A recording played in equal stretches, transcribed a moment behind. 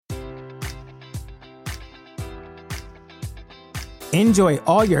Enjoy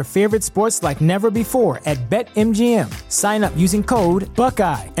all your favorite sports like never before at BetMGM. Sign up using code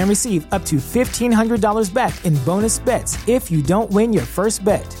Buckeye and receive up to $1,500 back in bonus bets if you don't win your first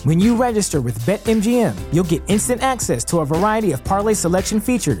bet. When you register with BetMGM, you'll get instant access to a variety of parlay selection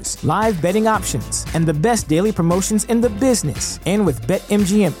features, live betting options, and the best daily promotions in the business. And with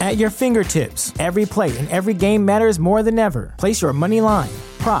BetMGM at your fingertips, every play and every game matters more than ever. Place your money line,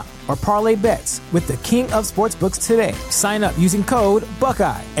 prop, or parlay bets with the king of sportsbooks today. Sign up using code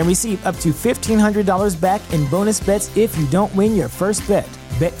Buckeye and receive up to $1,500 back in bonus bets if you don't win your first bet.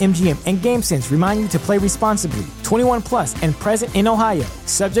 BetMGM and GameSense remind you to play responsibly. 21 plus and present in Ohio,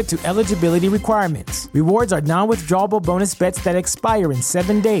 subject to eligibility requirements. Rewards are non-withdrawable bonus bets that expire in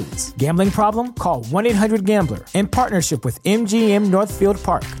 7 days. Gambling problem? Call 1-800-GAMBLER. In partnership with MGM Northfield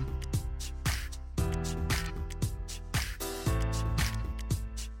Park.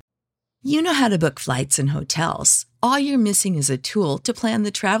 You know how to book flights and hotels. All you're missing is a tool to plan the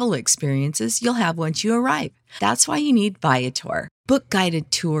travel experiences you'll have once you arrive. That's why you need Viator. Book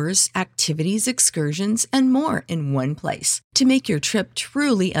guided tours, activities, excursions, and more in one place to make your trip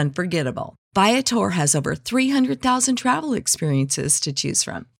truly unforgettable. Viator has over 300,000 travel experiences to choose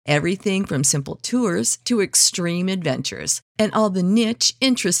from. Everything from simple tours to extreme adventures and all the niche,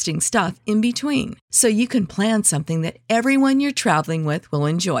 interesting stuff in between. So you can plan something that everyone you're traveling with will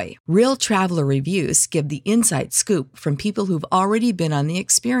enjoy. Real traveler reviews give the inside scoop from people who've already been on the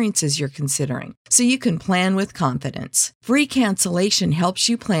experiences you're considering. So you can plan with confidence. Free cancellation helps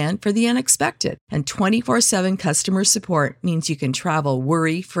you plan for the unexpected. And 24/7 customer support means you can travel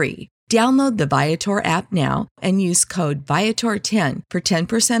worry-free. Download the Viator app now and use code Viator10 for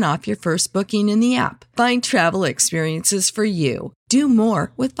 10% off your first booking in the app. Find travel experiences for you. Do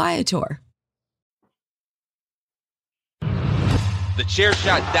more with Viator.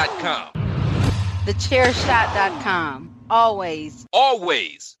 TheChairShot.com. TheChairShot.com. Always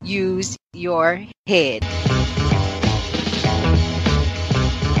use your head.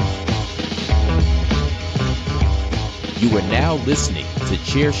 You are now listening to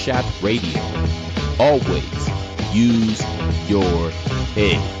Chair Shot Radio. Always use your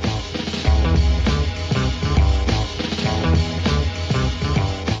head.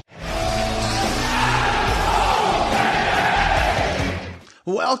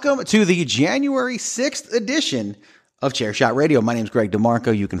 Welcome to the January 6th edition of Chair Shot Radio. My name is Greg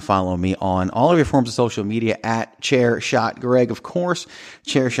DeMarco. You can follow me on all of your forms of social media at Chair Shot Greg. Of course,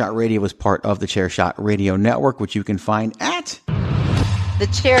 Chair Shot Radio is part of the Chair Shot Radio Network, which you can find at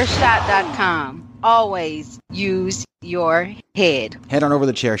TheChairShot.com. Always use your head. Head on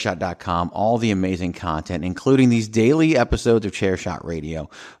over to chairshot.com. All the amazing content, including these daily episodes of Chair Shot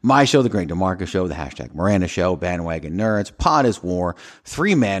Radio, my show, The Greg DeMarco Show, the hashtag Miranda Show, Bandwagon Nerds, Pod is War,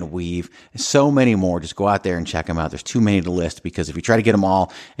 Three Man Weave, and so many more. Just go out there and check them out. There's too many to list because if you try to get them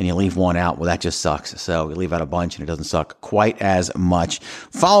all and you leave one out, well, that just sucks. So you leave out a bunch and it doesn't suck quite as much.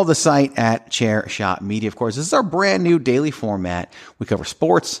 Follow the site at Chair Shot Media. Of course, this is our brand new daily format. We cover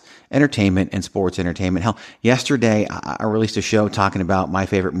sports, entertainment, and sports entertainment. Hell, yesterday I released a show talking about my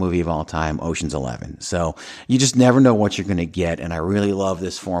favorite movie of all time, Ocean's 11. So you just never know what you're going to get. And I really love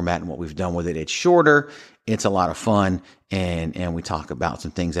this format and what we've done with it. It's shorter. It's a lot of fun. And we talk about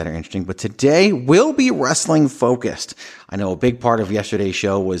some things that are interesting. But today will be wrestling focused. I know a big part of yesterday's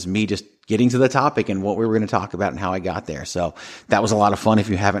show was me just getting to the topic and what we were going to talk about and how I got there. So that was a lot of fun. If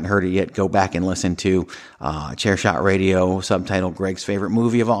you haven't heard it yet, go back and listen to Chair Shot Radio, subtitled Greg's Favorite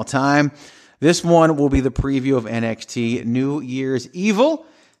Movie of All Time. This one will be the preview of NXT New Year's Evil.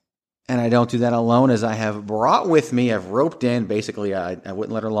 And I don't do that alone, as I have brought with me, I've roped in, basically I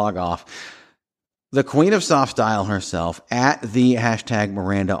wouldn't let her log off, the queen of soft style herself, at the hashtag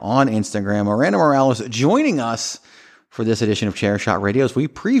Miranda on Instagram, Miranda Morales, joining us for this edition of Chair Shot Radio as we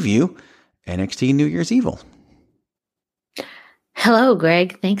preview NXT New Year's Evil. Hello,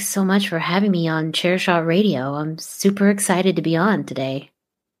 Greg. Thanks so much for having me on Chair Shot Radio. I'm super excited to be on today.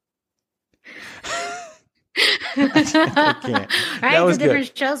 I can't. Right, it's a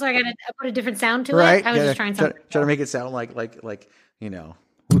different show, so I got to put a different sound to it. I was just trying something. Try to make it sound like you know.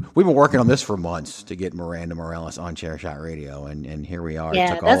 We've been working on this for months to get Miranda Morales on Chair Shot Radio, and here we are.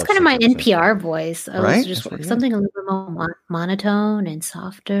 Yeah, that's kind of my NPR voice. Right? Was just something a little bit more monotone and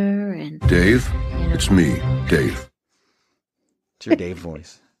softer. And Dave, it's me, Dave. It's your Dave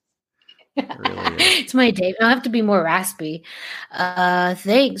voice. It really is. It's my Dave. I'll have to be more raspy.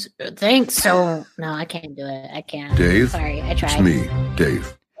 Thanks. So no, I can't do it. I can't. Dave, sorry, I tried. It's me,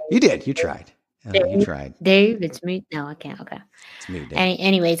 Dave. You did. You tried. You tried. Dave, it's me. No, I can't. Okay. It's me, Dave.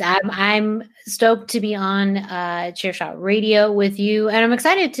 Anyways, I'm stoked to be on Chair Shot Radio with you, and I'm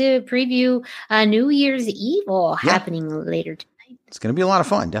excited to preview New Year's Evil happening later tonight. It's going to be a lot of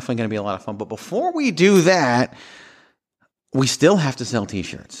fun. Definitely going to be a lot of fun. But before we do that, we still have to sell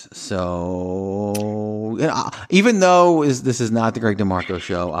T-shirts. So even though this is not the Greg DeMarco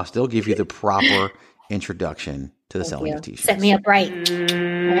show, I'll still give you the proper introduction to the selling of T-shirts. Set me up right. All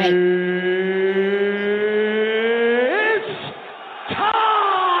right.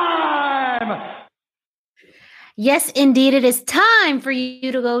 Yes, indeed. It is time for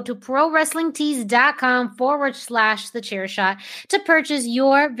you to go to prowrestlingtees.com/thechairshot to purchase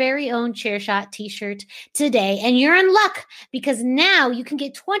your very own Chairshot t-shirt today. And you're in luck because now you can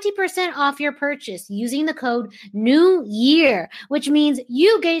get 20% off your purchase using the code New Year, which means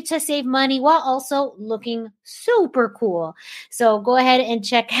you get to save money while also looking super cool. So go ahead and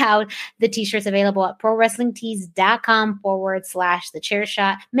check out the t-shirts available at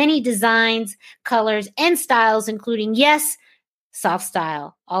prowrestlingtees.com/thechairshot. Many designs, colors, and styles, including, yes, soft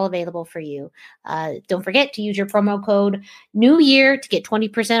style, all available for you. Don't forget to use your promo code New Year to get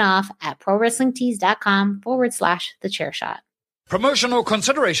 20% off at prowrestlingtees.com/thechairshot. Promotional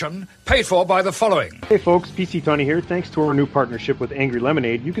consideration paid for by the following. Hey folks, PC Tony here. Thanks to our new partnership with Angry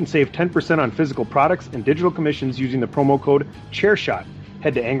Lemonade, you can save 10% on physical products and digital commissions using the promo code ChairShot.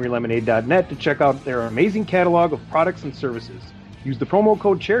 Head to angrylemonade.net to check out their amazing catalog of products and services. Use the promo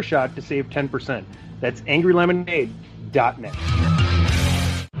code ChairShot to save 10%. That's angrylemonade.net.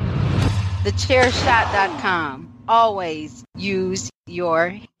 TheChairShot.com. Always use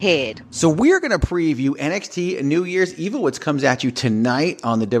your head. So we're going to preview NXT New Year's Evil, which comes at you tonight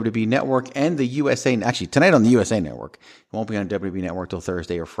on the WWE Network and the USA. Actually, tonight on the USA Network. It won't be on WWE Network till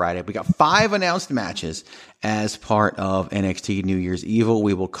Thursday or Friday. We got 5 announced matches as part of NXT New Year's Evil.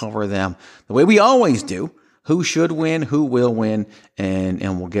 We will cover them the way we always do. Who should win, who will win, and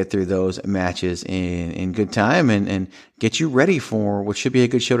we'll get through those matches in good time and get you ready for what should be a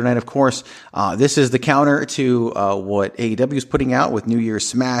good show tonight. Of course, this is the counter to what AEW is putting out with New Year's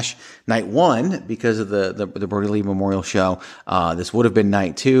Smash Night 1 because of the Brodie Lee Memorial Show. This would have been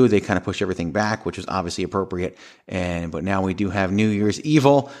Night 2. They kind of pushed everything back, which was obviously appropriate. But now we do have New Year's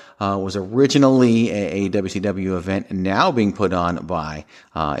Evil. Was originally a WCW event, and now being put on by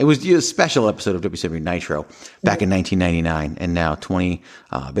it was a special episode of WCW Nitro back in 1999, and now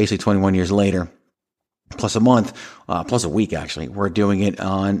basically 21 years later, plus a month, plus a week actually, we're doing it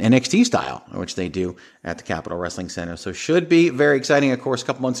on NXT style, which they do at the Capitol Wrestling Center. So should be very exciting. Of course, a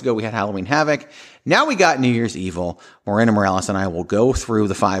couple months ago we had Halloween Havoc. Now we got New Year's Evil. Miranda Morales and I will go through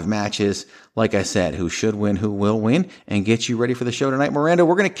the 5 matches. Like I said, who should win, who will win, and get you ready for the show tonight. Miranda,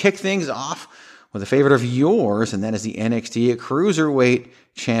 we're going to kick things off with a favorite of yours, and that is the NXT Cruiserweight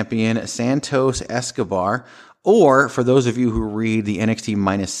Champion Santos Escobar. Or, for those of you who read the NXT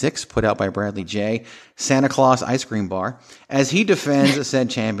 -6 put out by Bradley J., Santa Claus Ice Cream Bar, as he defends said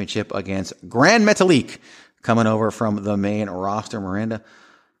championship against Gran Metalik, coming over from the main roster. Miranda,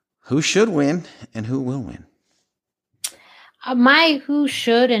 who should win and who will win? My who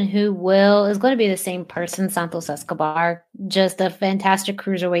should and who will is going to be the same person, Santos Escobar, just a fantastic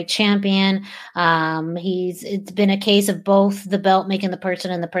cruiserweight champion. It's been a case of both the belt making the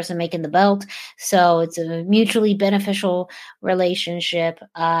person and the person making the belt. So it's a mutually beneficial relationship.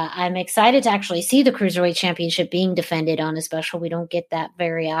 I'm excited to actually see the cruiserweight championship being defended on a special. We don't get that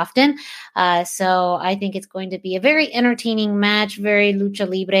very often. So I think it's going to be a very entertaining match, very lucha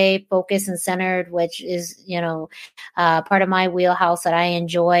libre focused and centered, which is, part of my wheelhouse that I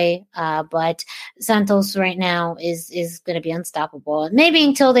enjoy, but Santos right now is going to be unstoppable. Maybe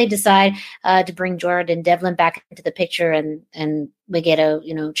until they decide to bring Jordan Devlin back into the picture and we get a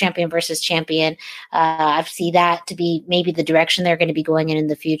champion versus champion. I see that to be maybe the direction they're going to be going in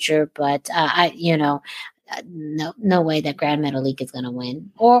the future. But no way that Gran Metalik is going to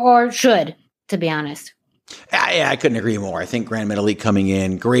win or should, to be honest. Yeah, I couldn't agree more. I think Gran Metalik coming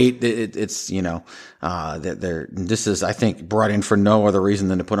in, great. This is, I think, brought in for no other reason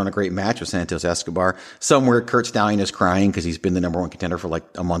than to put on a great match with Santos Escobar. Somewhere Kurt Stallion is crying because he's been the number 1 contender for like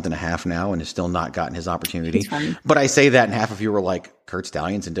a month and a half now and has still not gotten his opportunity. But I say that and half of you were like, Kurt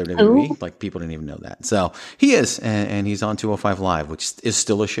Stallion's in WWE? Ooh. Like, people didn't even know that. So he is, and he's on 205 Live, which is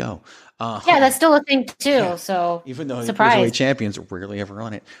still a show. That's still a thing too. Yeah. So even though the Cruiserweight champions are rarely ever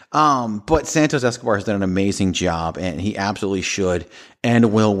on it, but Santos Escobar has done an amazing job, and he absolutely should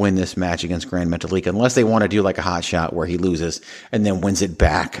and will win this match against Gran Metalik, unless they want to do like a hot shot where he loses and then wins it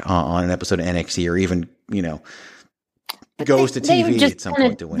back on an episode of NXT, or even goes to TV at some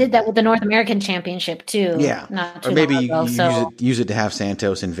point to win. Did that with the North American Championship too. Yeah, not or maybe use it to have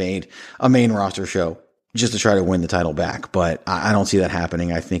Santos invade a main roster show just to try to win the title back. But I don't see that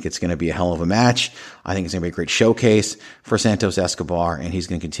happening. I think it's going to be a hell of a match. I think it's going to be a great showcase for Santos Escobar, and he's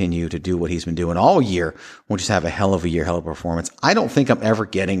going to continue to do what he's been doing all year. We'll just have a hell of a year, hell of a performance. I don't think I'm ever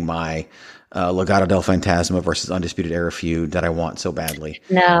getting my Legado del Fantasma versus Undisputed Era feud that I want so badly.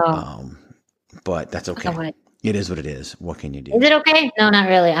 No. But that's okay. It is what it is. What can you do? Is it okay? No, not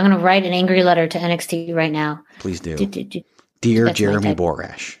really. I'm going to write an angry letter to NXT right now. Please do. Dear Jeremy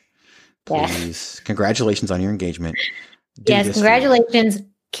Borash, please, congratulations on your engagement. Yes, congratulations.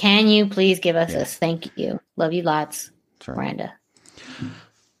 Can you please give us this? Thank you. Love you lots. That's right. Miranda.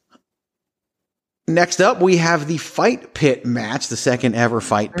 Next up, we have the Fight Pit match, the second ever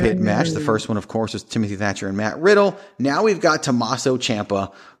Fight Pit match. The first one, of course, was Timothy Thatcher and Matt Riddle. Now we've got Tommaso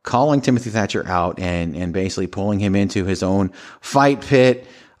Ciampa calling Timothy Thatcher out and basically pulling him into his own Fight Pit.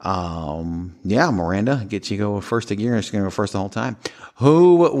 Miranda, get you go first again. It's going to go first the whole time.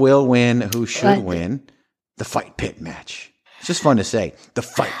 Who will win? Who should win the Fight Pit match? It's just fun to say. The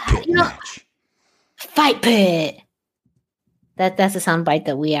Fight Pit match. Fight Pit. That's a soundbite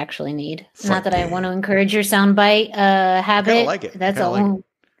that we actually need. Not that I want to encourage your soundbite habit. I like it. That's an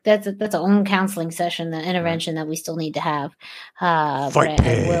own counseling session, the intervention that we still need to have. Fight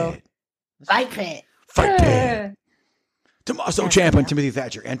Pit. Fight Pit. Fight Pit. Tommaso Ciampa and Timothy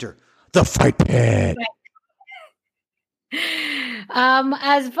Thatcher enter the Fight Pit.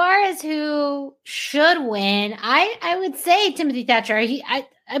 As far as who should win, I would say Timothy Thatcher. I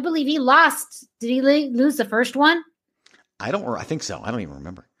believe he lost. Did he lose the first one? I think so. I don't even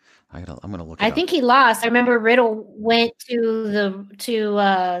remember. I'm going to look it up. I think he lost. I remember Riddle went to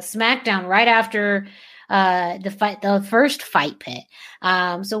SmackDown right after the first Fight Pit.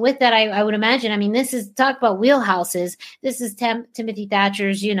 So with that, I would imagine, I mean, this is talk about wheelhouses. This is Timothy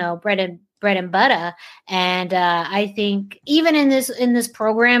Thatcher's, bread and butter. And I think even in this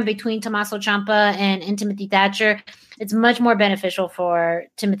program between Tommaso Ciampa and Timothy Thatcher, it's much more beneficial for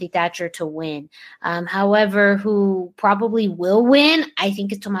Timothy Thatcher to win. However, who probably will win, I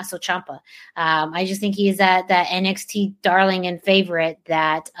think, is Tommaso Ciampa. I just think he is that NXT darling and favorite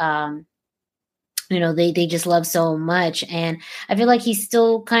that they just love so much. And I feel like he's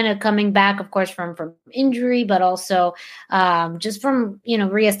still kind of coming back, of course, from injury, but also just from,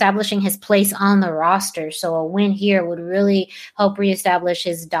 reestablishing his place on the roster. So a win here would really help reestablish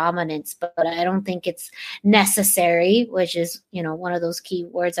his dominance, but I don't think it's necessary, which is, one of those key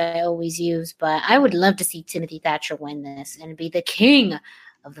words I always use. But I would love to see Timothy Thatcher win this and be the king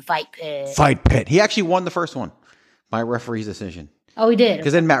of the Fight Pit. Fight Pit. He actually won the first one by referee's decision. Oh, he did.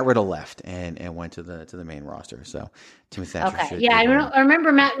 Because then Matt Riddle left and went to the main roster. So Timothy Thatcher should. Yeah, I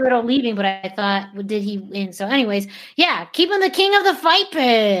remember Matt Riddle leaving, but I thought, did he win? So, anyways, yeah, keep him the king of the Fight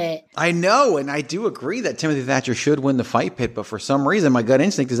Pit. I know, and I do agree that Timothy Thatcher should win the Fight Pit, but for some reason, my gut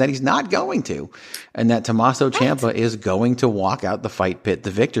instinct is that he's not going to, and that Tommaso Ciampa is going to walk out the Fight Pit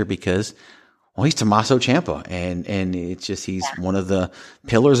the victor because. Well, he's Tommaso Ciampa, and it's just he's one of the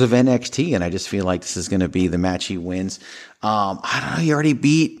pillars of NXT, and I just feel like this is going to be the match he wins. I don't know. He already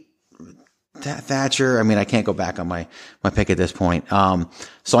beat Thatcher. I mean, I can't go back on my pick at this point.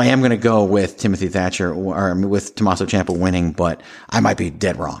 So I am going to go with Timothy Thatcher or with Tommaso Ciampa winning, but I might be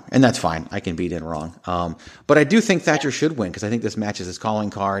dead wrong, and that's fine. I can be dead wrong. But I do think Thatcher should win because I think this match is his calling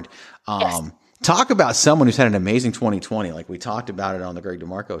card. Yes. Talk about someone who's had an amazing 2020. Like we talked about it on the Greg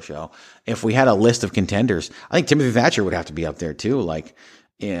DeMarco show. If we had a list of contenders, I think Timothy Thatcher would have to be up there too. Like,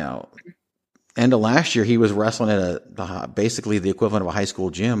 end of last year, he was wrestling at basically the equivalent of a high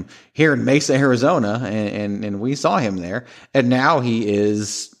school gym here in Mesa, Arizona. And we saw him there. And now he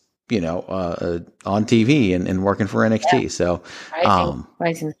is, on TV and working for NXT. Yeah. So,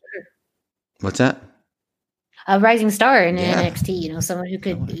 Rising. What's that? A rising star in NXT, someone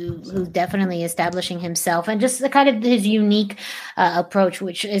who's definitely establishing himself and just the kind of his unique approach,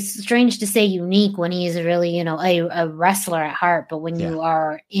 which is strange to say unique when he is really, a wrestler at heart. But when you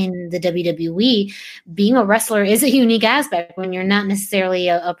are in the WWE, being a wrestler is a unique aspect when you're not necessarily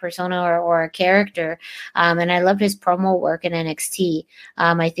a persona or a character. And I loved his promo work in NXT.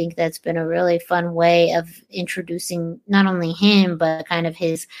 I think that's been a really fun way of introducing not only him, but kind of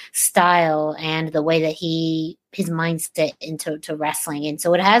his style and the way that his mindset into wrestling. And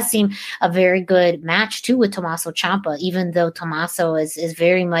so it has seemed a very good match too with Tommaso Ciampa, even though Tommaso is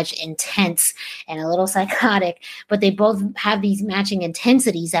very much intense and a little psychotic, but they both have these matching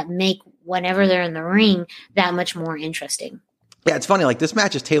intensities that make whenever they're in the ring that much more interesting. Yeah, it's funny. Like this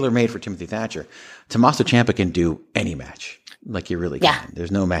match is tailor-made for Timothy Thatcher. Tommaso Ciampa can do any match. Like he really can.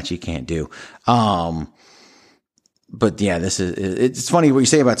 There's no match he can't do. But yeah, it's funny what you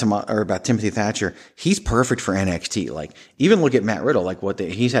say about Timothy Thatcher. He's perfect for NXT. Like, even look at Matt Riddle, like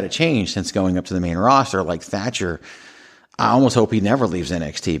he's had a change since going up to the main roster. Like Thatcher, I almost hope he never leaves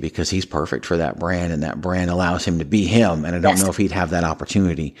NXT because he's perfect for that brand, and that brand allows him to be him. And I don't know if he'd have that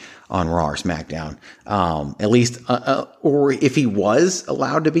opportunity on Raw or SmackDown. At least, or if he was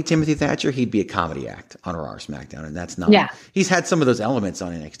allowed to be Timothy Thatcher, he'd be a comedy act on Raw or SmackDown. And that's not, he's had some of those elements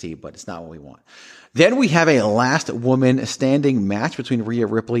on NXT, but it's not what we want. Then we have a last woman standing match between Rhea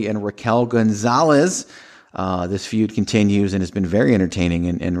Ripley and Raquel Gonzalez. This feud continues and has been very entertaining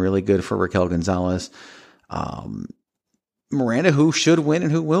and really good for Raquel Gonzalez. Miranda, who should win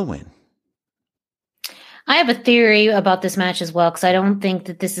and who will win? I have a theory about this match as well, because I don't think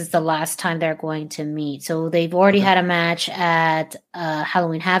that this is the last time they're going to meet. So they've already had a match at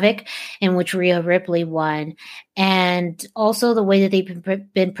Halloween Havoc in which Rhea Ripley won. And also the way that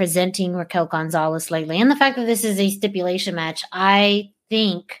they've been presenting Raquel Gonzalez lately. And the fact that this is a stipulation match, I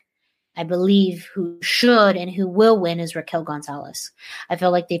believe who should and who will win is Raquel Gonzalez. I feel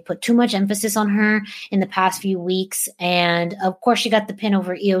like they put too much emphasis on her in the past few weeks. And of course, she got the pin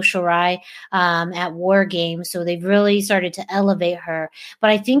over Io Shirai at War Games. So they've really started to elevate her. But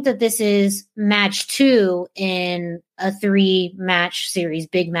I think that this is match 2 in a 3-match series,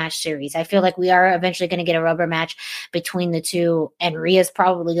 big match series. I feel like we are eventually going to get a rubber match between the two, and Rhea's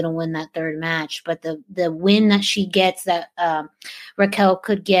probably going to win that 3rd match. But the win that she gets, that Raquel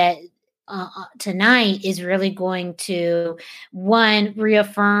could get tonight, is really going to, one,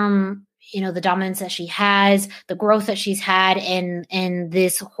 reaffirm the dominance that she has, the growth that she's had in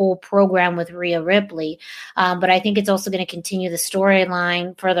this whole program with Rhea Ripley. But I think it's also going to continue the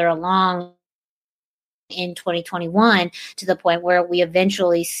storyline further along in 2021 to the point where we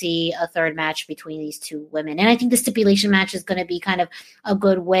eventually see a 3rd match between these two women. And I think the stipulation match is going to be kind of a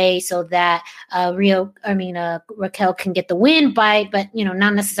good way so that Raquel can get the win but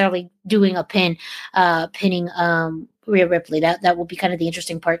not necessarily doing a pinning Rhea Ripley. That will be kind of the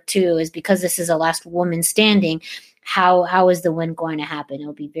interesting part too, is because this is a last woman standing. How is the win going to happen?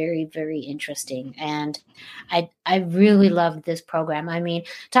 It'll be very, very interesting. And I really loved this program. I mean,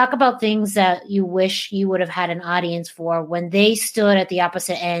 talk about things that you wish you would have had an audience for when they stood at the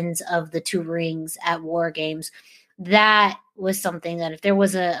opposite ends of the 2 rings at War Games. That was something that if there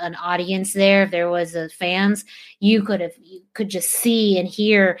was an audience there, if there was fans, you could just see and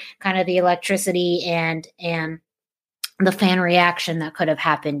hear kind of the electricity and the fan reaction that could have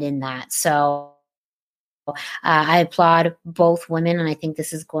happened in that. So I applaud both women, and I think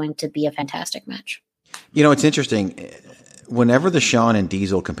this is going to be a fantastic match. It's interesting. Whenever the Shawn and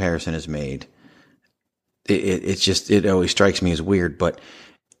Diesel comparison is made, it always strikes me as weird. But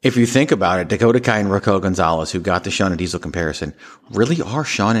if you think about it, Dakota Kai and Raquel Gonzalez, who got the Shawn and Diesel comparison, really are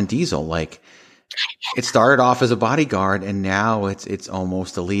Shawn and Diesel. Like, it started off as a bodyguard, and now it's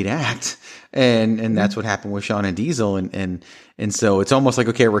almost a lead act. And that's what happened with Shawn and Diesel. And so it's almost like,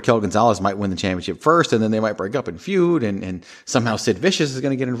 okay, Raquel Gonzalez might win the championship first, and then they might break up and feud, and somehow Sid Vicious is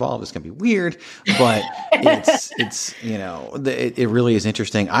going to get involved. It's going to be weird, but it really is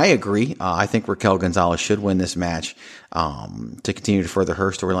interesting. I agree. I think Raquel Gonzalez should win this match, to continue to further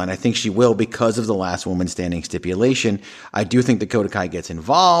her storyline. I think she will because of the last woman standing stipulation. I do think Dakota Kai gets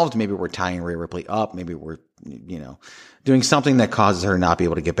involved. Maybe we're tying Rhea Ripley up. Maybe we're, doing something that causes her not be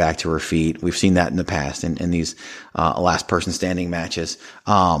able to get back to her feet. We've seen that in the past in these last person standing matches.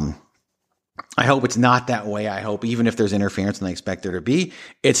 I hope it's not that way. I hope even if there's interference, and I expect there to be,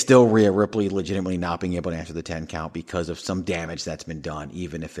 it's still Rhea Ripley legitimately not being able to answer the 10 count because of some damage that's been done,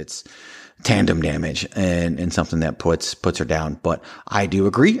 even if it's tandem damage and something that puts her down. But I do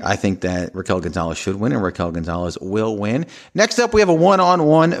agree. I think that Raquel Gonzalez should win, and Raquel Gonzalez will win. Next up, we have a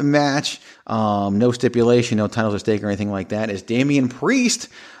 1-on-1 match. No stipulation, no titles at stake or anything like that, as Damian Priest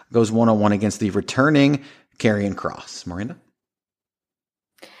goes 1-on-1 against the returning Karrion Kross. Miranda?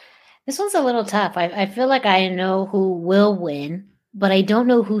 This one's a little tough. I feel like I know who will win, but I don't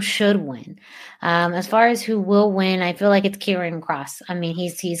know who should win. As far as who will win, I feel like it's Karrion Kross. I mean,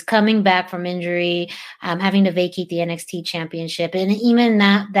 he's coming back from injury, having to vacate the NXT championship. And even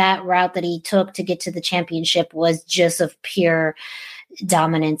that route that he took to get to the championship was just of pure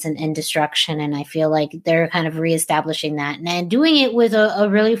dominance and destruction. And I feel like they're kind of reestablishing that and doing it with a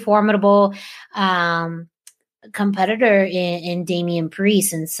really formidable competitor in Damian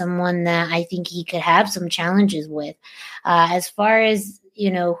Priest, and someone that I think he could have some challenges with. As far as,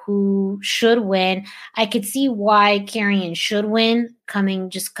 who should win, I could see why Karrion should win,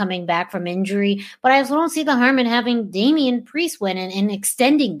 coming back from injury, but I also don't see the harm in having Damian Priest win and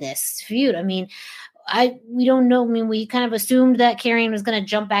extending this feud. I mean, we don't know. I mean, we kind of assumed that Karrion was going to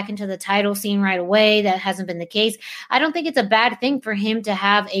jump back into the title scene right away. That hasn't been the case. I don't think it's a bad thing for him to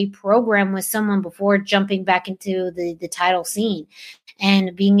have a program with someone before jumping back into the title scene,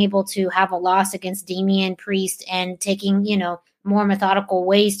 and being able to have a loss against Damian Priest and taking, more methodical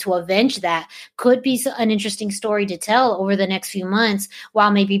ways to avenge that could be an interesting story to tell over the next few months,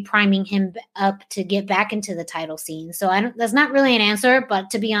 while maybe priming him up to get back into the title scene. So that's not really an answer, but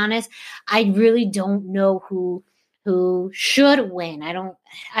to be honest, I really don't know who should win.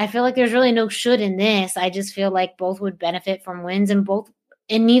 I feel like there's really no should in this. I just feel like both would benefit from wins, and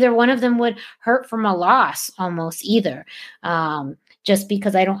neither one of them would hurt from a loss almost either. Just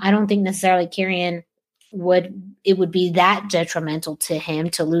because I don't think necessarily Karrion would be that detrimental to him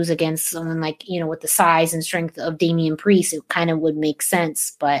to lose against someone like, with the size and strength of Damian Priest. It kind of would make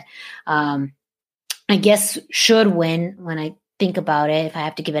sense, but I guess should win, when I think about it, if I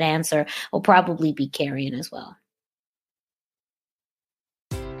have to give an answer, will probably be Karrion as well.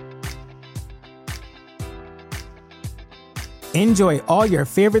 Enjoy all your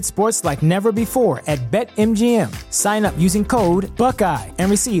favorite sports like never before at BetMGM. Sign up using code Buckeye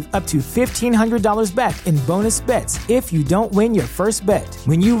and receive up to $1,500 back in bonus bets if you don't win your first bet.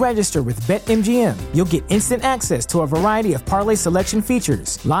 When you register with BetMGM, you'll get instant access to a variety of parlay selection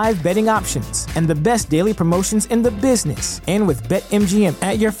features, live betting options, and the best daily promotions in the business. And with BetMGM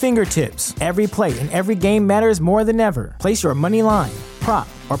at your fingertips, every play and every game matters more than ever. Place your money line, prop,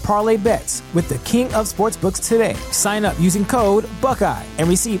 or parlay bets with the king of sportsbooks today. Sign up using code Buckeye and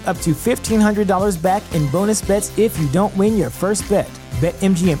receive up to $1,500 back in bonus bets if you don't win your first bet.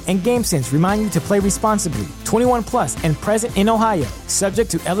 BetMGM and GameSense remind you to play responsibly. 21 plus and present in Ohio, subject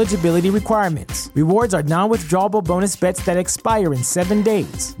to eligibility requirements. Rewards are non-withdrawable bonus bets that expire in 7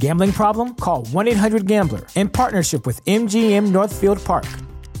 days. Gambling problem? Call 1-800-GAMBLER. In partnership with MGM Northfield Park.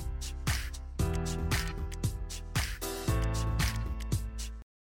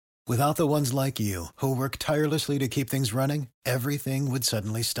 Without the ones like you, who work tirelessly to keep things running, everything would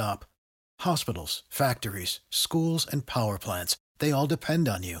suddenly stop. Hospitals, factories, schools, and power plants, they all depend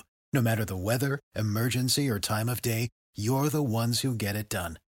on you. No matter the weather, emergency, or time of day, you're the ones who get it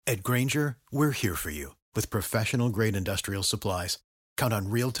done. At Grainger, we're here for you with professional-grade industrial supplies. Count on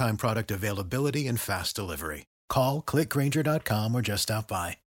real-time product availability and fast delivery. Call, click Grainger.com, or just stop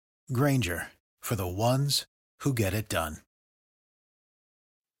by. Grainger, for the ones who get it done.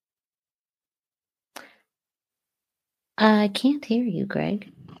 I can't hear you,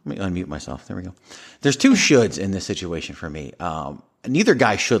 Greg. Let me unmute myself. There we go. There's two shoulds in this situation for me. Neither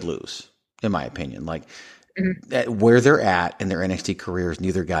guy should lose, in my opinion. Like, at where they're at in their NXT careers,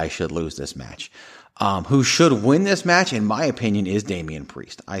 neither guy should lose this match. Who should win this match, in my opinion, is Damian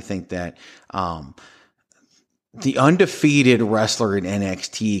Priest. I think that the undefeated wrestler in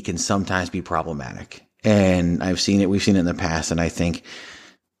NXT can sometimes be problematic. And we've seen it in the past, and I think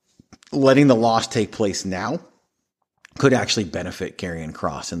letting the loss take place now could actually benefit Karrion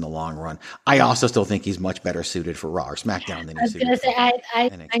Kross in the long run. I also still think he's much better suited for Raw or SmackDown than he's suited for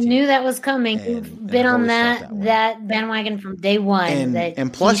NXT. I knew that was coming. You've been on that bandwagon from day one.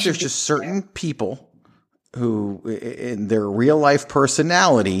 And plus, there's just certain people who, in their real life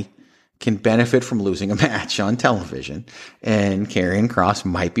personality, can benefit from losing a match on television. And Karrion Kross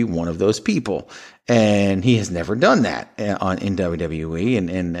might be one of those people. And he has never done that in WWE.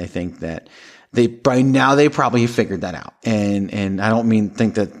 And I think that by now they probably figured that out. And I don't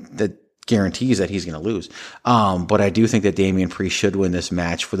think that guarantees that he's going to lose. But I do think that Damian Priest should win this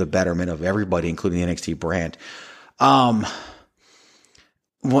match for the betterment of everybody, including the NXT brand. When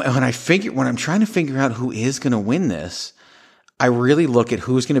I'm trying to figure out who is going to win this, I really look at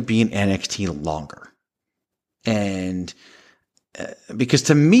who's going to be in NXT longer. And because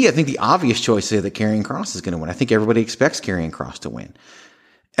to me, I think the obvious choice is that Karrion Kross is going to win. I think everybody expects Karrion Kross to win.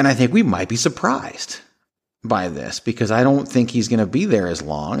 And I think we might be surprised by this because I don't think he's going to be there as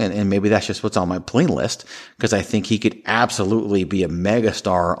long. And maybe that's just what's on my playlist because I think he could absolutely be a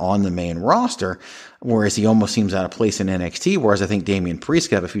megastar on the main roster, whereas he almost seems out of place in NXT. Whereas I think Damian Priest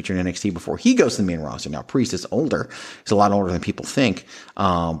could have a future in NXT before he goes to the main roster. Now, Priest is older. He's a lot older than people think.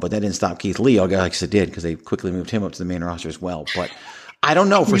 But that didn't stop Keith Lee. I guess it did because they quickly moved him up to the main roster as well. But I don't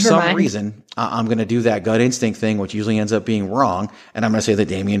know. For some reason, I'm going to do that gut instinct thing, which usually ends up being wrong. And I'm going to say that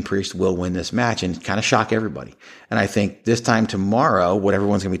Damian Priest will win this match and kind of shock everybody. And I think this time tomorrow, what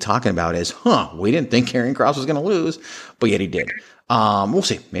everyone's going to be talking about is, we didn't think Karrion Kross was going to lose, but yet he did. We'll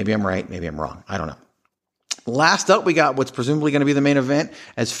see. Maybe I'm right. Maybe I'm wrong. I don't know. Last up, we got what's presumably going to be the main event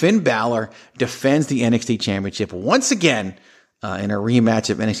as Finn Balor defends the NXT Championship once again in a rematch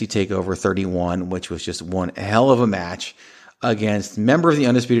of NXT TakeOver 31, which was just one hell of a match. against member of the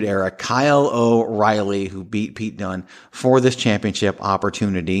Undisputed Era, Kyle O'Reilly, who beat Pete Dunne for this championship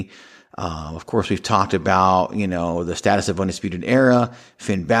opportunity. Of course, we've talked about, the status of Undisputed Era.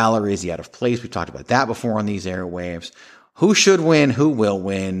 Finn Balor, is he out of place? We've talked about that before on these airwaves. Who should win? Who will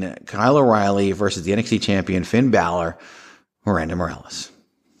win? Kyle O'Reilly versus the NXT champion, Finn Balor, Miranda Morales.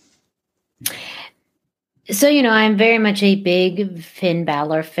 So, I'm very much a big Finn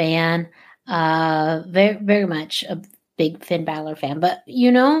Balor fan. Very, very much a big Finn Balor fan. But,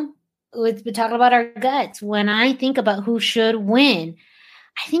 we've been talking about our guts. When I think about who should win,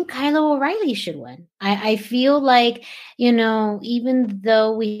 I think Kyle O'Reilly should win. I feel like, even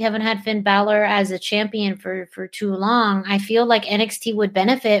though we haven't had Finn Balor as a champion for too long, I feel like NXT would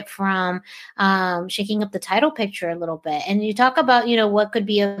benefit from shaking up the title picture a little bit. And you talk about, what could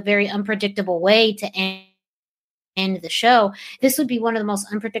be a very unpredictable way to end the show. This would be one of the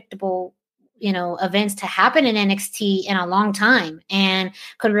most unpredictable events to happen in NXT in a long time, and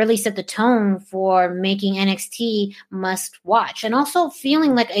could really set the tone for making NXT must watch. And also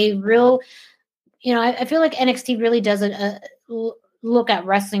feeling like a real, I feel like NXT really does look at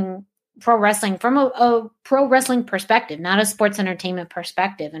pro wrestling from a pro wrestling perspective, not a sports entertainment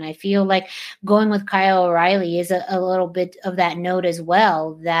perspective. And I feel like going with Kyle O'Reilly is a little bit of that note as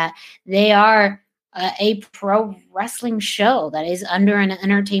well, that they are a pro wrestling show that is under an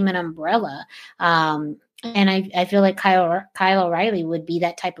entertainment umbrella. And I feel like Kyle O'Reilly would be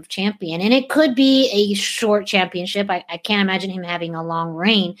that type of champion. And it could be a short championship. I can't imagine him having a long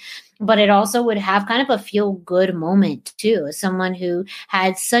reign, but it also would have kind of a feel-good moment, too. As someone who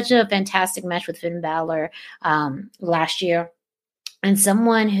had such a fantastic match with Finn Balor last year, and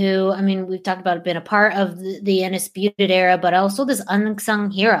someone who, we've talked about being a part of the Undisputed Era, but also this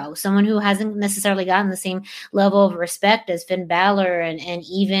unsung hero, someone who hasn't necessarily gotten the same level of respect as Finn Balor and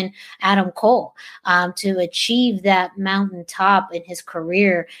even Adam Cole. To achieve that mountaintop in his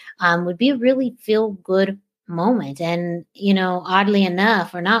career would be a really feel-good moment. And, oddly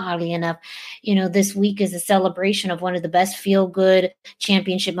enough, or not oddly enough, this week is a celebration of one of the best feel-good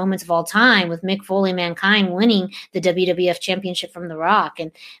championship moments of all time, with Mick Foley, Mankind winning the WWF championship from The Rock.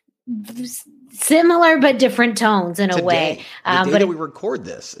 And similar but different tones in a way. The day that we record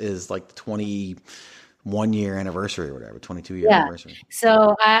this is like the 21-year anniversary or whatever, 22-year anniversary.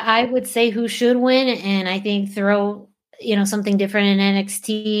 So I would say who should win, and I think throw something different in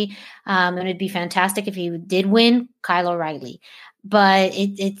NXT. And it'd be fantastic if he did win, Kyle O'Reilly. But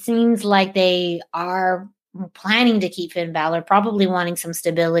it seems like they are planning to keep Finn Balor, probably wanting some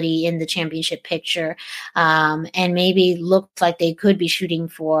stability in the championship picture. And maybe looks like they could be shooting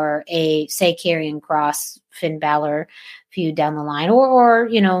for a, say, Karrion Kross, Finn Balor feud down the line, or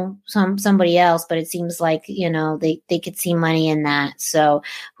somebody else. But it seems like they could see money in that. So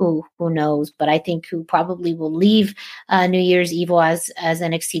who knows? But I think who probably will leave New Year's Evil as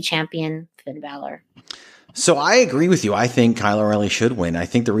NXT champion, Finn Balor. So I agree with you. I think Kyle O'Reilly should win. I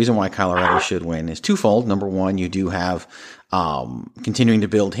think the reason why Kyle O'Reilly should win is twofold. Number one, you do have continuing to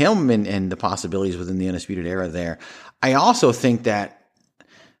build him and the possibilities within the Undisputed Era there. I also think that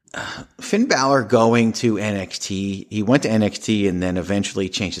Finn Balor going to NXT, he went to NXT and then eventually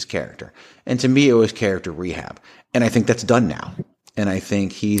changed his character. And to me, it was character rehab. And I think that's done now. And I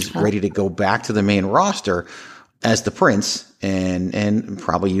think he's ready to go back to the main roster as the Prince and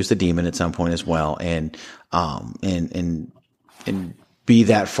probably use the Demon at some point as well. And be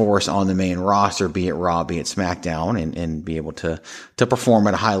that force on the main roster, be it Raw, be it SmackDown, and be able to perform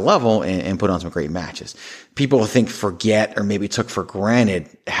at a high level and put on some great matches. People forget or maybe took for granted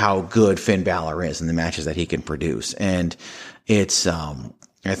how good Finn Balor is in the matches that he can produce. And it's,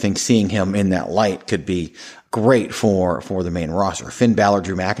 I think seeing him in that light could be great for the main roster. Finn Balor,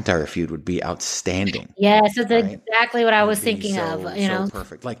 Drew McIntyre feud would be outstanding. Yes, that's exactly what I was thinking of. So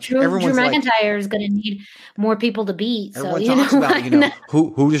perfect. Like Drew McIntyre is going to need more people to beat. Everyone so talks about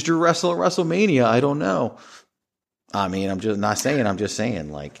who does Drew wrestle at WrestleMania? I don't know. I mean, I'm just not saying. I'm just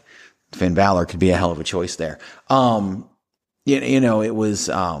saying like Finn Balor could be a hell of a choice there. It was.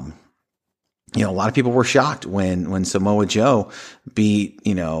 A lot of people were shocked when Samoa Joe beat,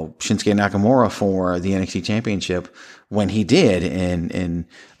 Shinsuke Nakamura for the NXT championship when he did. And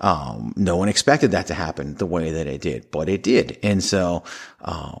no one expected that to happen the way that it did, but it did. And so,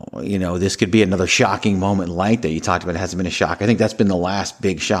 this could be another shocking moment like that. You talked about it hasn't been a shock. I think that's been the last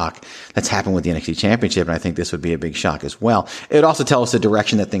big shock that's happened with the NXT championship. And I think this would be a big shock as well. It would also tell us the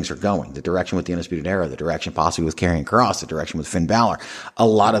direction that things are going, the direction with the Undisputed Era, the direction possibly with Karrion Kross, the direction with Finn Balor. A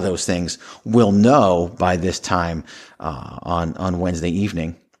lot of those things we'll know by this time, on Wednesday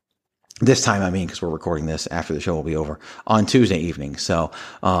evening. This time, I mean, because we're recording this after the show will be over on Tuesday evening. So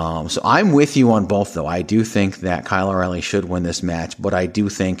I'm with you on both, though. I do think that Kyle O'Reilly should win this match, but I do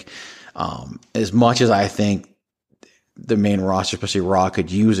think, as much as I think the main roster, especially Raw,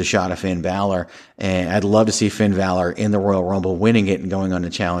 could use a shot of Finn Balor, and I'd love to see Finn Balor in the Royal Rumble winning it and going on to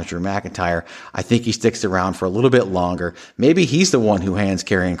challenge Drew McIntyre. I think he sticks around for a little bit longer. Maybe he's the one who hands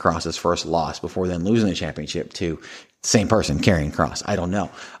Karrion Kross his first loss before then losing the championship to same person, Karrion Kross. I don't know.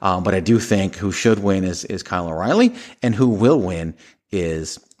 But I do think who should win is Kyle O'Reilly, and who will win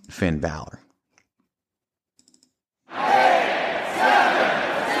is Finn Balor.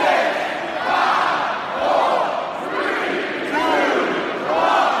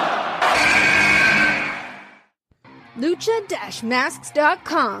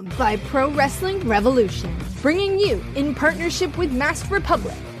 Lucha-Masks.com by Pro Wrestling Revolution, bringing you, in partnership with Masked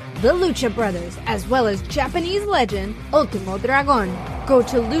Republic, the Lucha Brothers, as well as Japanese legend Ultimo Dragon. Go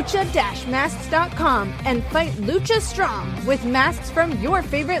to Lucha-Masks.com and fight Lucha Strong with masks from your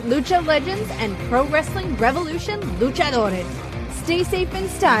favorite Lucha legends and Pro Wrestling Revolution luchadores. Stay safe in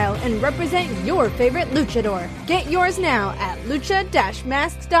style and represent your favorite luchador. Get yours now at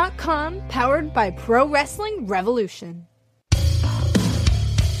Lucha-Masks.com, powered by Pro Wrestling Revolution.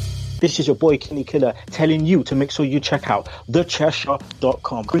 This is your boy Kenny Killer telling you to make sure you check out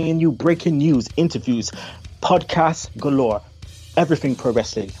thechairshot.com, bringing you breaking news, interviews, podcasts galore, everything pro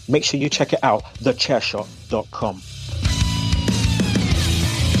wrestling. Make sure you check it out, thechairshot.com.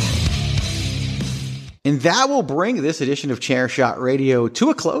 And that will bring this edition of Chair Shot Radio to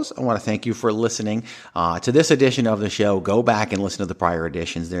a close. I want to thank you for listening to this edition of the show. Go back and listen to the prior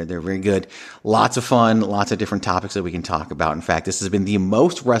editions. They're very good. Lots of fun, lots of different topics that we can talk about. In fact, this has been the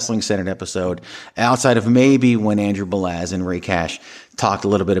most wrestling-centered episode outside of maybe when Andrew Belaz and Ray Cash talked a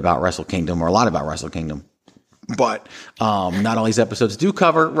little bit about Wrestle Kingdom, or a lot about Wrestle Kingdom. But not all these episodes do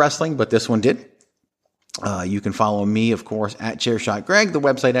cover wrestling, but this one did. You can follow me, of course, at Chairshot Greg, the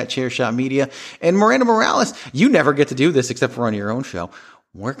website at Chairshot Media, and Miranda Morales. You never get to do this except for on your own show.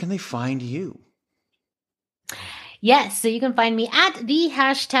 Where can they find you? Yes, so you can find me at the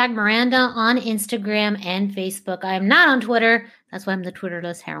hashtag Miranda on Instagram and Facebook. I'm not on Twitter. That's why I'm the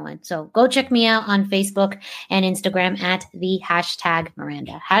Twitterless heroine. So go check me out on Facebook and Instagram at the hashtag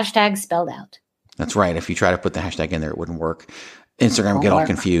Miranda. Hashtag spelled out. That's right. If you try to put the hashtag in there, it wouldn't work. Instagram would get all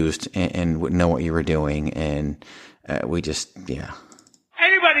confused and wouldn't know what you were doing. And we just, yeah.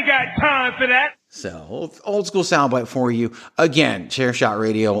 Anybody got time for that? So, old school soundbite for you. Again, Chair Shot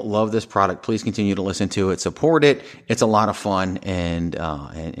Radio. Love this product. Please continue to listen to it. Support it. It's a lot of fun. And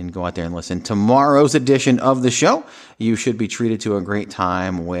go out there and listen. Tomorrow's edition of the show, you should be treated to a great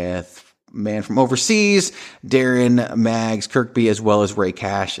time with man from overseas, Darren Maggs Kirkby, as well as Ray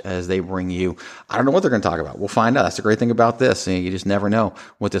Cash, as they bring you, I don't know what they're going to talk about. We'll find out. That's the great thing about this. You just never know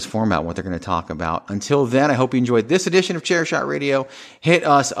with this format, what they're going to talk about. Until then, I hope you enjoyed this edition of Chair Shot Radio. Hit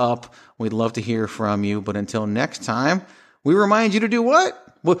us up. We'd love to hear from you. But until next time, we remind you to do what?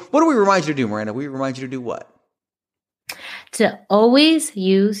 What do we remind you to do, Miranda? We remind you to do what? To always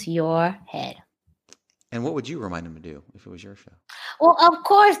use your head. And what would you remind them to do if it was your show? Well, of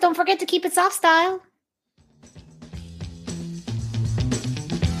course, don't forget to keep it soft style.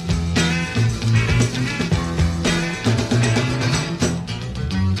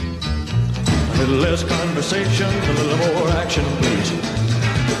 A little less conversation, a little more action, please.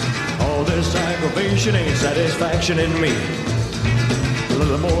 All this aggravation ain't satisfaction in me. A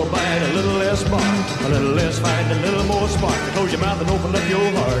little more bite, a little less bark, a little less fight, a little more spark. Close your mouth and open up your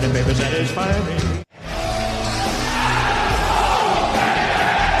heart, and baby, satisfy me.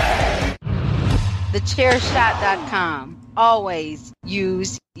 TheChairShot.com. Always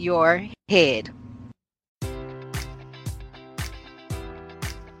use your head.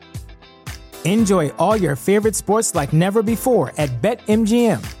 Enjoy all your favorite sports like never before at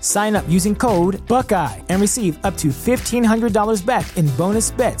BetMGM. Sign up using code Buckeye and receive up to $1,500 back in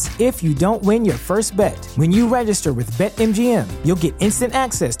bonus bets if you don't win your first bet. When you register with BetMGM, you'll get instant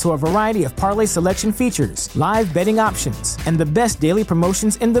access to a variety of parlay selection features, live betting options, and the best daily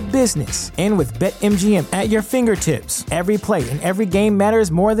promotions in the business. And with BetMGM at your fingertips, every play and every game matters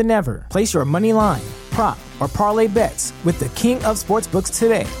more than ever. Place your money line, prop, or parlay bets with the king of sportsbooks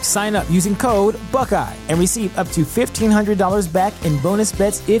today. Sign up using code Buckeye and receive up to $1,500 back in bonus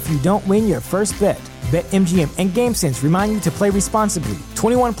bets if you don't win your first bet. BetMGM and GameSense remind you to play responsibly.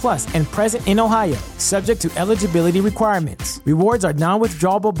 21 plus and present in Ohio, subject to eligibility requirements. Rewards are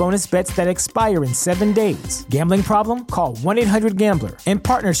non-withdrawable bonus bets that expire in 7 days. Gambling problem? Call 1-800-GAMBLER in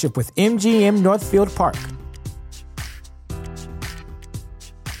partnership with MGM Northfield Park.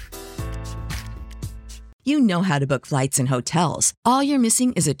 You know how to book flights and hotels. All you're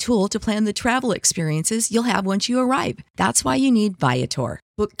missing is a tool to plan the travel experiences you'll have once you arrive. That's why you need Viator.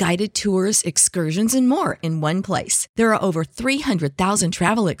 Book guided tours, excursions, and more in one place. There are over 300,000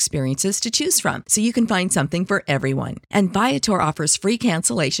 travel experiences to choose from, so you can find something for everyone. And Viator offers free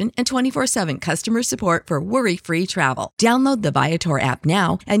cancellation and 24/7 customer support for worry-free travel. Download the Viator app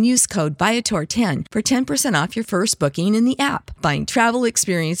now and use code Viator10 for 10% off your first booking in the app. Find travel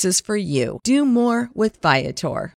experiences for you. Do more with Viator.